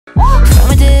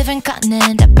different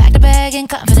continent. I packed a bag in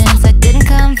confidence. I didn't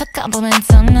come for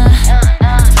compliments. Oh no.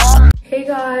 Hey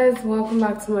guys, welcome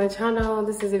back to my channel.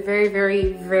 This is a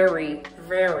very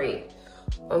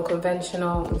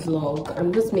unconventional vlog.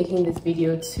 I'm just making this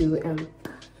video to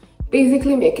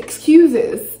basically make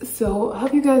excuses. So how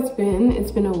have you guys been?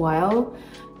 It's been a while.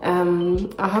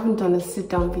 I haven't done a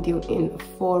sit-down video in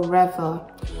forever.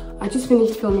 I just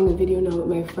finished filming a video now with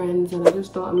my friends, and I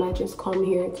just thought I might just come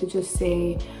here to just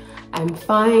say I'm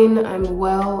fine, I'm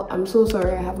well. I'm so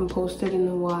sorry I haven't posted in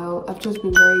a while. I've just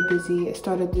been very busy. I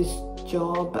started this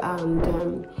job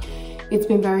and it's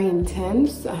been very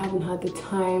intense. I haven't had the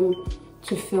time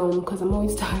to film because I'm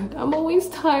always tired.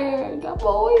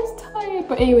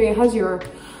 But anyway, how's your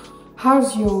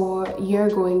year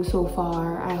going so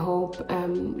far? I hope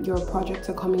your projects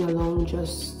are coming along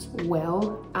just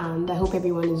well, and I hope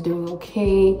everyone is doing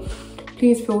okay.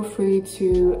 Please feel free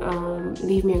to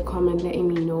leave me a comment letting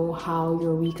me know how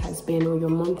your week has been or your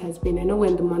month has been. I know we're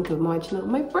in the month of March now,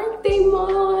 my birthday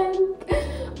month,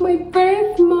 my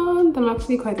birth month. I'm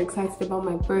actually quite excited about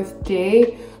my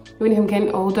birthday when I'm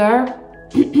getting older.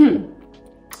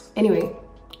 Anywho,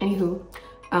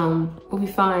 we'll be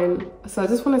fine. So I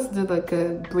just wanted to do like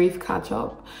a brief catch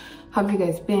up. How have you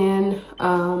guys been?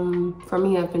 For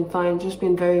me, I've been fine. Just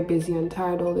been very busy and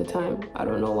tired all the time. I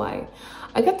don't know why.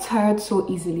 I get tired so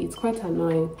easily. It's quite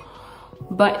annoying.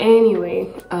 But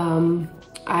anyway,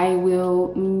 I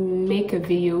will make a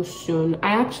video soon. I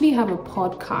actually have a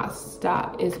podcast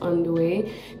that is on the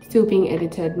way, still being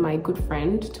edited. My good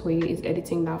friend Toye is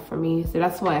editing that for me, so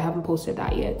that's why I haven't posted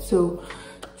that yet. So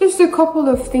just a couple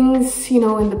of things, you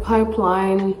know, in the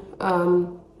pipeline.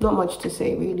 Not much to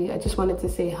say really. I just wanted to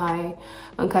say hi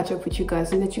and catch up with you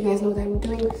guys and let you guys know that I'm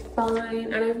doing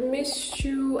fine. And I've missed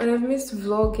you, and I've missed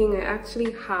vlogging. I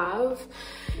actually have.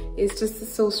 It's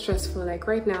just so stressful. Like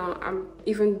right now, I'm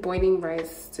even boiling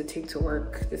rice to take to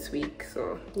work this week.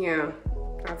 So yeah,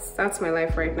 that's my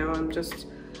life right now.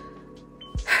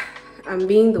 I'm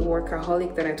being the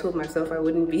workaholic that I told myself I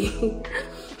wouldn't be.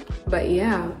 But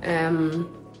yeah,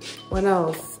 what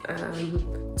else?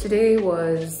 Today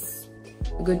was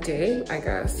a good day, I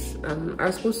guess. I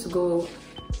was supposed to go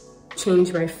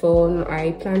change my phone.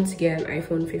 I plan to get an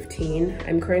iPhone 15.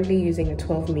 I'm currently using a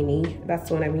 12 mini. That's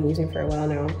the one I've been using for a while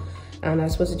now, and I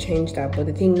was supposed to change that. But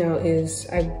the thing now is,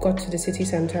 I got to the city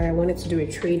center. I wanted to do a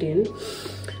trade-in.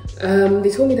 They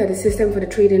told me that the system for the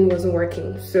trade-in wasn't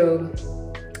working, so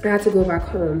I had to go back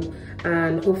home,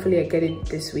 and hopefully I get it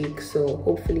this week. So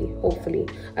hopefully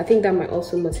I think that might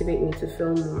also motivate me to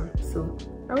film more. So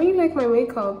I really like my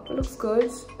makeup. It looks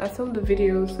good. I filmed the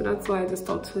video, so that's why I just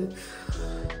thought to,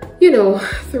 you know,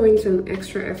 throw in some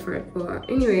extra effort. But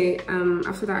anyway,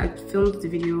 after that I filmed the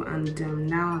video, and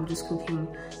now I'm just cooking.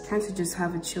 Time to just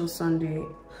have a chill Sunday.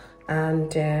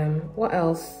 And what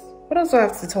else do I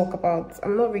have to talk about?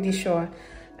 I'm not really sure.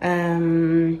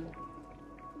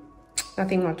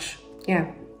 Nothing much.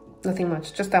 Yeah, nothing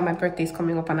much. Just that my birthday is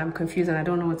coming up and I'm confused and I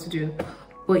don't know what to do.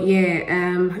 But yeah,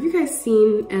 have you guys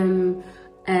seen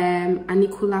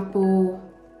Anikulapo,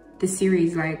 the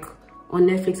series, like on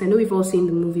Netflix? I know we've all seen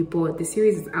the movie, but the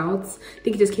series is out. I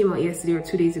think it just came out yesterday or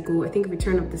 2 days ago. I think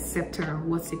Return of the Scepter,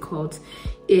 what's it called?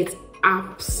 It's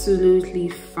absolutely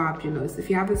fabulous. If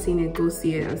you haven't seen it, go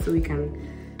see it, and so we can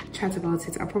chat about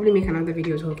it. I'll probably make another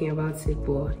video talking about it.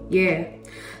 But yeah,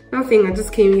 nothing. I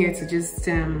just came here to just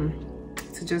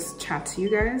chat to you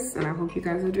guys, and I hope you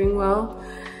guys are doing well.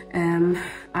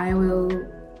 I will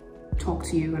talk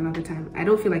to you another time. I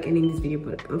don't feel like ending this video,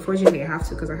 but unfortunately I have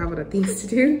to because I have other things to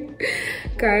do.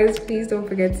 Guys, please don't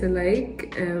forget to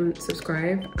like,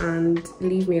 subscribe, and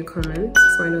leave me a comment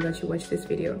so I know that you watched this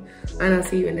video, and I'll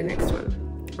see you in the next one.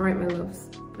 All right, my loves,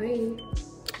 bye.